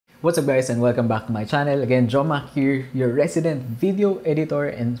What's up guys and welcome back to my channel. Again, Joma here, your resident video editor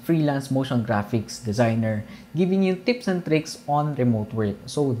and freelance motion graphics designer, giving you tips and tricks on remote work.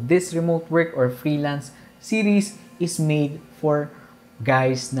 So this remote work or freelance series is made for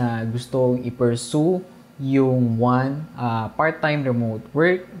guys na gustong i-pursue yung part-time remote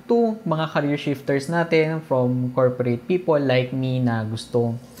work to mga career shifters natin from corporate people like me na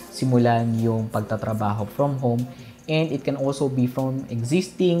gustong simulan yung pagtatrabaho from home. And it can also be from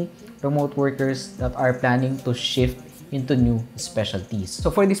existing remote workers that are planning to shift into new specialties.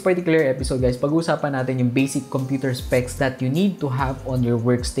 So for this particular episode guys, pag-uusapan natin yung basic computer specs that you need to have on your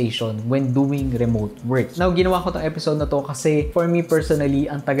workstation when doing remote work. Now, ginawa ko tong episode na to kasi for me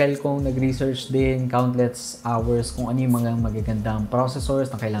personally, ang tagal kong nag-research din, countless hours kung ano yung mga magagandang processors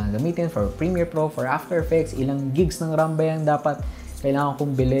na kailangan gamitin for Premiere Pro, for After Effects, ilang gigs ng RAM ba yung dapat kailangan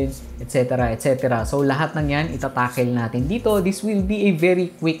kong bilhin, etc. etc. So lahat ng yan itatackle natin dito. This will be a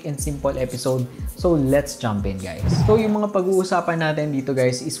very quick and simple episode. So let's jump in guys. So yung mga pag-uusapan natin dito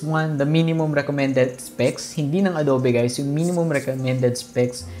guys is one, the minimum recommended specs. Hindi ng Adobe guys, yung minimum recommended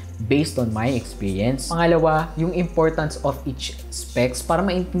specs based on my experience. Pangalawa, yung importance of each specs para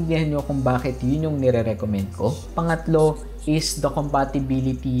maintindihan nyo kung bakit yun yung nire-recommend ko. Pangatlo is the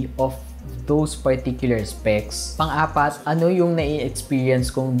compatibility of those particular specs. Pang-apat, ano yung nai-experience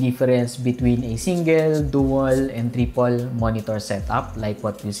kong difference between a single, dual, and triple monitor setup like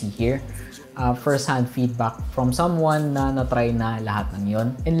what you see here. First-hand feedback from someone na na-try na lahat ng yon.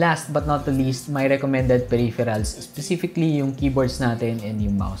 And last but not the least, my recommended peripherals, specifically yung keyboards natin and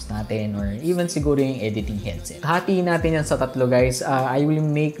yung mouse natin or even siguro yung editing headset. Hatiin natin yan sa tatlo guys. I will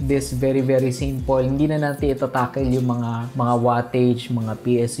make this very simple. Hindi na natin ito-tackle yung mga wattage, mga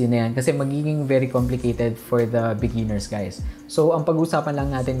PSU na yan kasi magiging very complicated for the beginners guys. So ang pag-usapan lang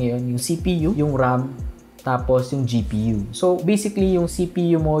natin ngayon yung CPU, yung RAM, tapos yung GPU. So basically yung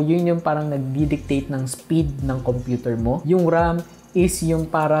CPU mo, yun yung parang nagdi-dictate ng speed ng computer mo. Yung RAM is yung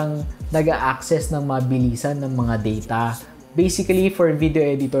parang nag-a-access ng mabilisan ng mga data. Basically for video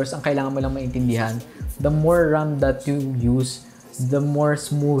editors, ang kailangan mo lang maintindihan, the more RAM that you use, the more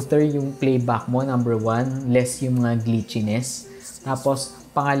smoother yung playback mo, number one, less yung mga glitchiness. Tapos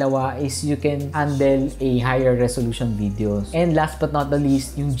pangalawa is you can handle a higher resolution videos. And last but not the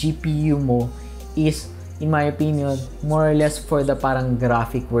least, yung GPU mo is in my opinion, more or less for the parang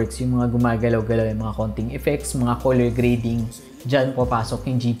graphic works, yung mga gumagalaw-galaw, yung mga konting effects, mga color grading, dyan papasok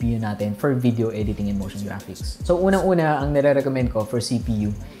yung GPU natin for video editing and motion graphics. So, unang-una, ang nire-recommend ko for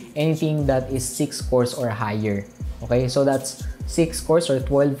CPU, anything that is 6 cores or higher. Okay, so that's 6 cores or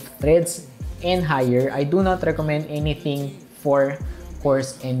 12 threads and higher. I do not recommend anything 4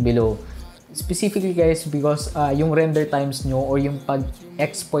 cores and below. Specifically guys, because yung render times nyo or yung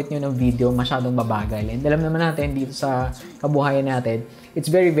pag-export nyo ng video masyadong mabagal. And alam naman natin dito sa kabuhayan natin,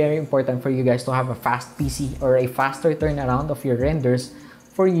 it's very important for you guys to have a fast PC or a faster turnaround of your renders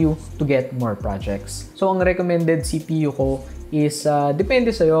for you to get more projects. So ang recommended CPU ko is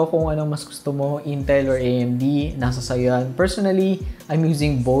depende sa'yo kung anong mas gusto mo, Intel or AMD, nasa sa'yo yan. Personally, I'm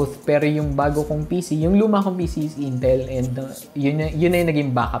using both, pero yung bago kong PC, yung luma kong PC is Intel and yun na yung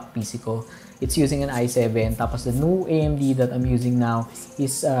naging backup PC ko. It's using an i7, tapos the new AMD that I'm using now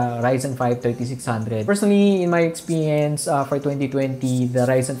is Ryzen 5 3600. Personally, in my experience for 2020, the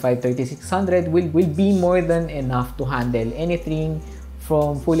Ryzen 5 3600 will be more than enough to handle anything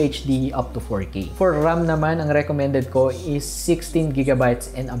from Full HD up to 4K. For RAM naman, ang recommended ko is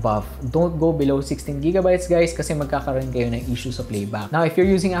 16GB and above. Don't go below 16GB guys kasi magkakaroon kayo ng issue sa playback. Now, if you're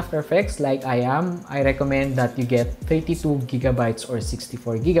using After Effects like I am, I recommend that you get 32GB or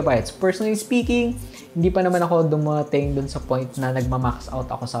 64GB. Personally speaking, hindi pa naman ako dumating dun sa point na nagmamax out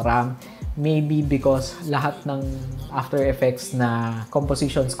ako sa RAM. Maybe because lahat ng After Effects na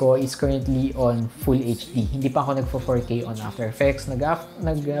compositions ko is currently on Full HD. Hindi pa ako nagpo-4K on After Effects.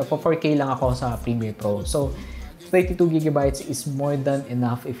 Nag-4K lang ako sa Premiere Pro. So, 32GB is more than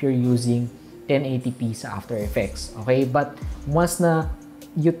enough if you're using 1080p sa After Effects. Okay? But once na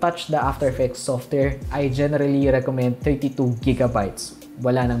you touch the After Effects software, I generally recommend 32GB.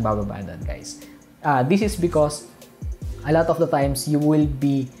 Wala nang bababa doon, guys. This is because a lot of the times you will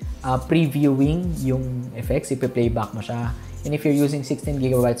be previewing yung effects, ipi-playback mo siya. And if you're using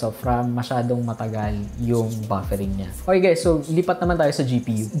 16GB of RAM, masyadong matagal yung buffering niya. Okay guys, so lipat naman tayo sa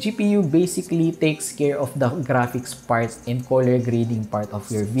GPU. GPU basically takes care of the graphics part and color grading part of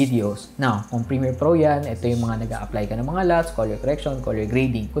your videos. Now, kung Premiere Pro yan, ito yung mga nag-a-apply ka ng mga LUTs, color correction, color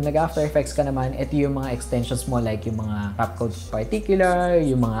grading. Kung nag-After Effects ka naman, ito yung mga extensions mo like yung mga Capcode particular,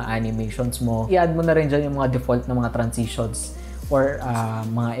 yung mga animations mo. I-add mo na rin dyan yung mga default na mga transitions or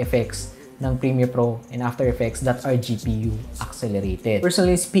mga effects ng Premiere Pro and After Effects that are GPU accelerated.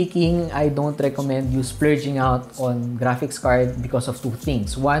 Personally speaking, I don't recommend you splurging out on graphics card because of two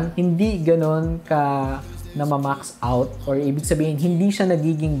things. One, hindi ganon ka na-max out, or ibig sabihin, hindi siya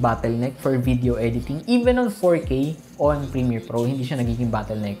nagiging bottleneck for video editing. Even on 4K on Premiere Pro, hindi siya nagiging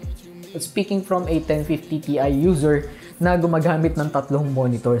bottleneck. Speaking from a 1050 Ti user na gumagamit ng tatlong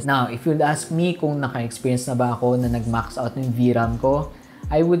monitors. Now, if you'd ask me kung naka-experience na ba ako na nag-max out yung VRAM ko,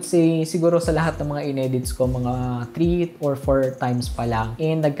 I would say siguro sa lahat ng mga inedits ko, mga 3 or 4 times pa lang.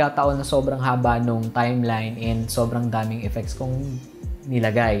 And nagkataon na sobrang haba nung timeline and sobrang daming effects kong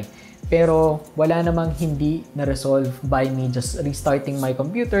nilagay. Pero wala namang hindi na-resolve by me just restarting my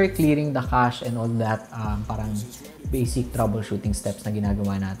computer, clearing the cache and all that, parang basic troubleshooting steps na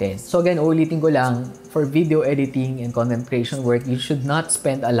ginagawa natin. So again, ulitin ko lang, for video editing and content creation work, you should not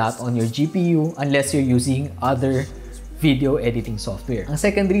spend a lot on your GPU unless you're using other video editing software. Ang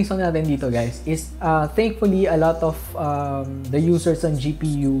second reason natin dito, guys, is thankfully a lot of the users on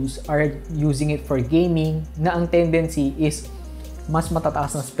GPUs are using it for gaming, na ang tendency is mas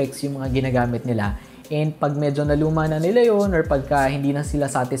matataas na specs yung mga ginagamit nila. And pag medyo naluma na nila yon, or pagka hindi na sila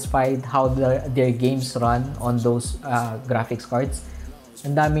satisfied how their games run on those graphics cards,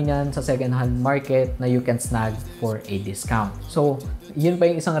 ang dami niyan sa second-hand market na you can snag for a discount. So, yun pa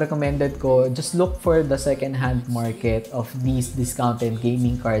yung isang recommended ko. Just look for the second-hand market of these discounted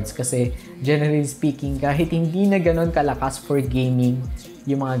gaming cards kasi generally speaking, kahit hindi na ganun kalakas for gaming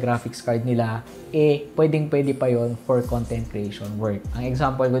yung mga graphics card nila, pwedeng-pwede pa yon for content creation work. Ang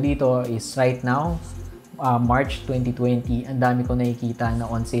example ko dito is right now, March 2020, ang dami ko nakikita na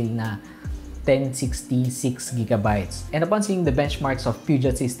on sale na 1066 gigabytes. And upon seeing the benchmarks of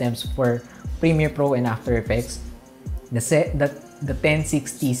Puget systems for Premiere Pro and After Effects, the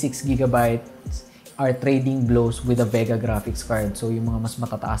 1066 gigabytes are trading blows with a Vega graphics card. So yung mga mas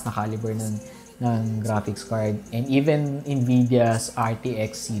matataas na caliber ng graphics card, and even Nvidia's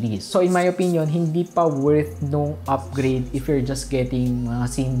RTX series. So in my opinion, hindi pa worth nung upgrade if you're just getting mga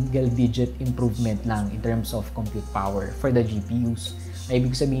single digit improvement lang in terms of compute power for the GPUs. Ay,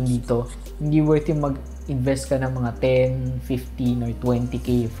 ibig sabihin dito, hindi worth yung mag-invest ka ng mga 10, 15, or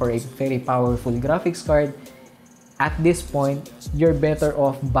 20k for a very powerful graphics card. At this point, you're better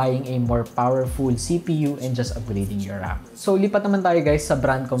off buying a more powerful CPU and just upgrading your RAM. So, lipat naman tayo guys sa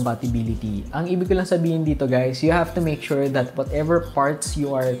brand compatibility. Ang ibig ko lang sabihin dito guys, you have to make sure that whatever parts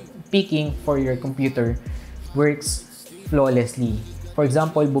you are picking for your computer works flawlessly. For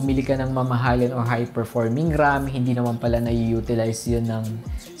example, bumili ka ng mamahalin or high-performing RAM, hindi naman pala na-utilize yun ng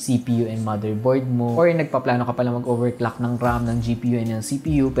CPU and motherboard mo. Or nagpaplano ka pala mag-overclock ng RAM, ng GPU and ng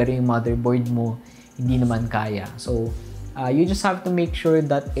CPU, pero yung motherboard mo, hindi naman kaya. So, you just have to make sure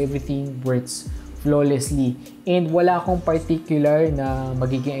that everything works flawlessly. And wala akong particular na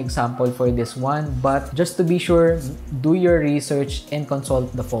magiging example for this one, but just to be sure, do your research and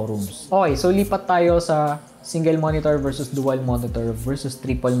consult the forums. Okay, so lipat tayo sa single monitor versus dual monitor versus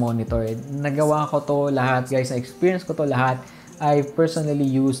triple monitor. Nagawa ko to lahat, guys. Na-experience ko to lahat. I personally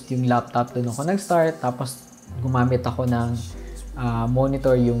used yung laptop doon ako nag-start, tapos gumamit ako ng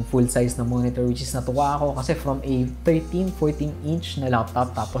monitor, yung full size na monitor, which is natuwa ako kasi from a 13-14 inch na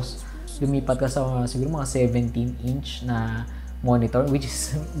laptop, tapos lumipat ka sa siguro mga 17 inch na monitor, which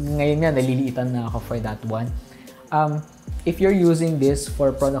is ngayon nga naliliitan na ako for that one. If you're using this for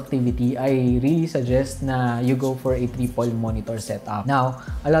productivity, I really suggest na you go for a triple monitor setup. Now,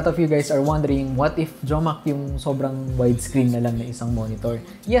 a lot of you guys are wondering, what if Jomac yung sobrang widescreen na lang na isang monitor?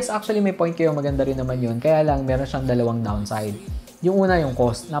 Yes, actually may point kayo, maganda rin naman yun. Kaya lang, meron siyang dalawang downside. Yung una, yung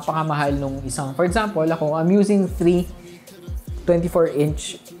cost. Napakamahal nung isang, for example, ako, I'm using 3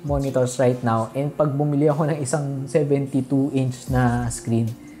 24-inch monitors right now, and pag bumili ako ng isang 72-inch na screen,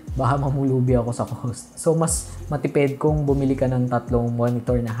 baka mamulubi ako sa cost. So, mas matipid kung bumili ka ng tatlong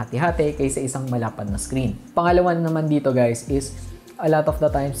monitor na hati-hati kaysa isang malapad na screen. Pangalawa naman dito guys is, a lot of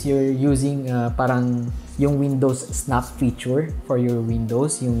the times you're using parang yung Windows Snap feature for your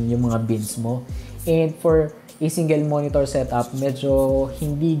Windows, yung mga bins mo. And for a single monitor setup, medyo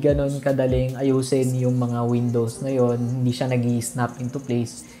hindi ganon kadaling ayusin yung mga windows na yon, hindi siya nag-snap into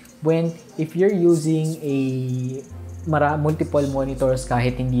place. If you're using a multiple monitors,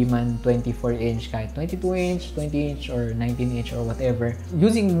 kahit hindi man 24-inch, kahit 22-inch, 20-inch, or 19-inch, or whatever,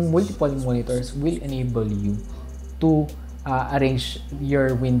 using multiple monitors will enable you to arrange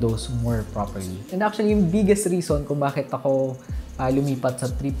your windows more properly. And actually, yung biggest reason kung bakit ako lumipat sa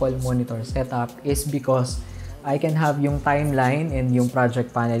triple monitor setup is because I can have yung timeline and yung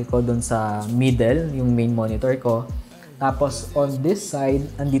project panel ko dun sa middle, yung main monitor ko. Tapos on this side,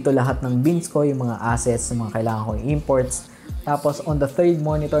 andito lahat ng bins ko, yung mga assets, yung mga kailangan ko imports. Tapos on the third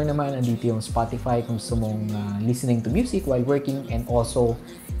monitor naman, andito yung Spotify kung gusto mong listening to music while working, and also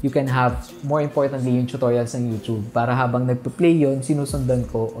you can have, more importantly, yung tutorials ng YouTube para habang nagpo-play yun, sinusundan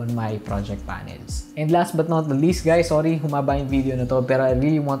ko on my project panels. And last but not the least guys, sorry humaba yung video na to, pero I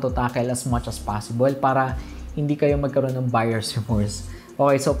really want to tackle as much as possible para hindi kayo magkaroon ng buyer's remorse.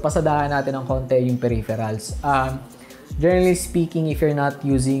 Okay, so pasadahan natin ng konti yung peripherals. Generally speaking, if you're not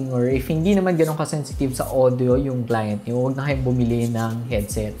using, or if hindi naman ganun ka-sensitive sa audio yung client nyo, huwag na kayong bumili ng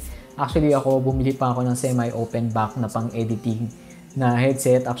headset. Actually ako, bumili pa ako ng semi-open back na pang-editing na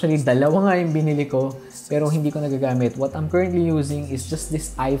headset. Actually, dalawa nga yung binili ko, pero hindi ko nagagamit. What I'm currently using is just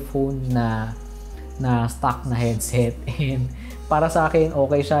this iPhone na stock na headset. And para sa akin,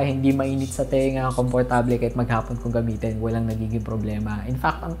 okay siya, hindi mainit sa tenga, komportable kahit maghapon kung gamitin, walang nagiging problema. In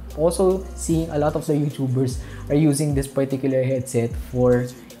fact, I'm also seeing a lot of the YouTubers are using this particular headset for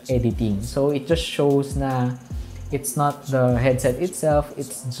editing. So it just shows na it's not the headset itself,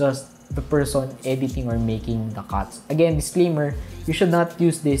 it's just the person editing or making the cuts. Again, disclaimer, you should not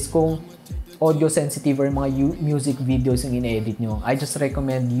use this kung audio sensitive or mga music videos yung ine-edit nyo. I just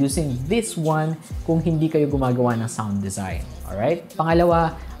recommend using this one kung hindi kayo gumagawa ng sound design. Alright?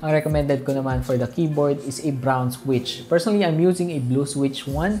 Pangalawa, ang recommended ko naman for the keyboard is a brown switch. Personally, I'm using a blue switch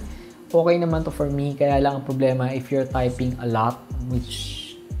one. Okay naman to for me, kaya lang ang problema if you're typing a lot,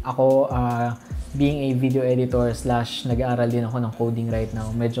 which ako, being a video editor / nag-aaral din ako ng coding right now,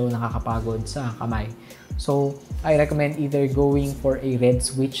 medyo nakakapagod sa kamay. So, I recommend either going for a red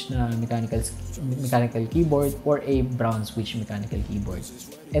switch na mechanical keyboard or a brown switch mechanical keyboard.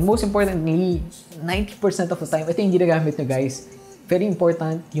 And most importantly, 90% of the time, ito yung ginagamit nyo guys, very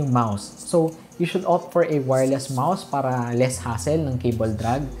important yung mouse. So, you should opt for a wireless mouse para less hassle ng cable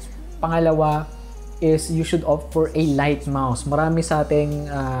drag. Pangalawa is you should opt for a light mouse. Marami sa ating,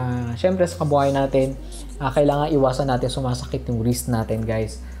 syempre sa kabuhay natin, kailangan iwasan natin sumasakit yung wrist natin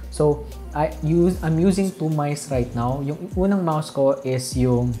guys. So, I'm using two mice right now. Yung unang mouse ko is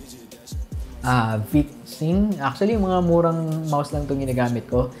yung Vixing. Actually, yung mga murang mouse lang itong ginagamit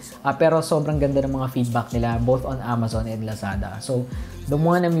ko. Pero sobrang ganda ng mga feedback nila both on Amazon and Lazada. So, the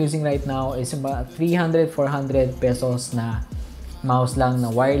one I'm using right now is about 300-400 pesos na mouse lang na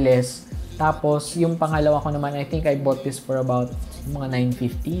wireless. Tapos, yung pangalawa ko naman, I think I bought this for about mga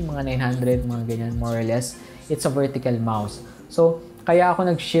 950, mga 900, mga ganyan, more or less. It's a vertical mouse. So, kaya ako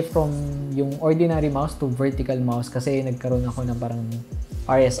nag-shift from yung ordinary mouse to vertical mouse kasi nagkaroon ako ng parang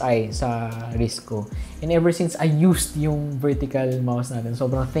RSI sa wrist ko. And ever since I used yung vertical mouse natin,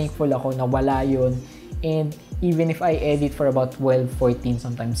 sobrang thankful ako na wala yun. And even if I edit for about 12, 14,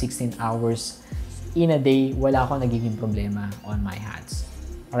 sometimes 16 hours in a day, wala akong nagiging problema on my hands.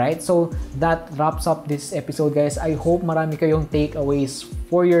 Alright, so that wraps up this episode guys. I hope marami kayong takeaways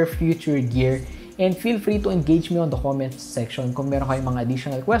for your future gear. And feel free to engage me on the comments section kung meron kayong mga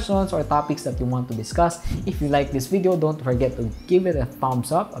additional questions or topics that you want to discuss. If you like this video, don't forget to give it a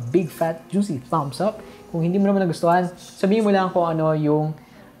thumbs up, a big fat juicy thumbs up. Kung hindi mo naman nagustuhan, sabihin mo lang kung ano yung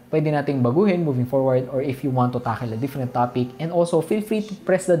pwede nating baguhin moving forward, or if you want to tackle a different topic. And also, feel free to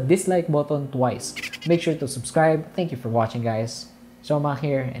press the dislike button twice. Make sure to subscribe. Thank you for watching guys. Shoma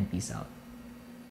here and peace out.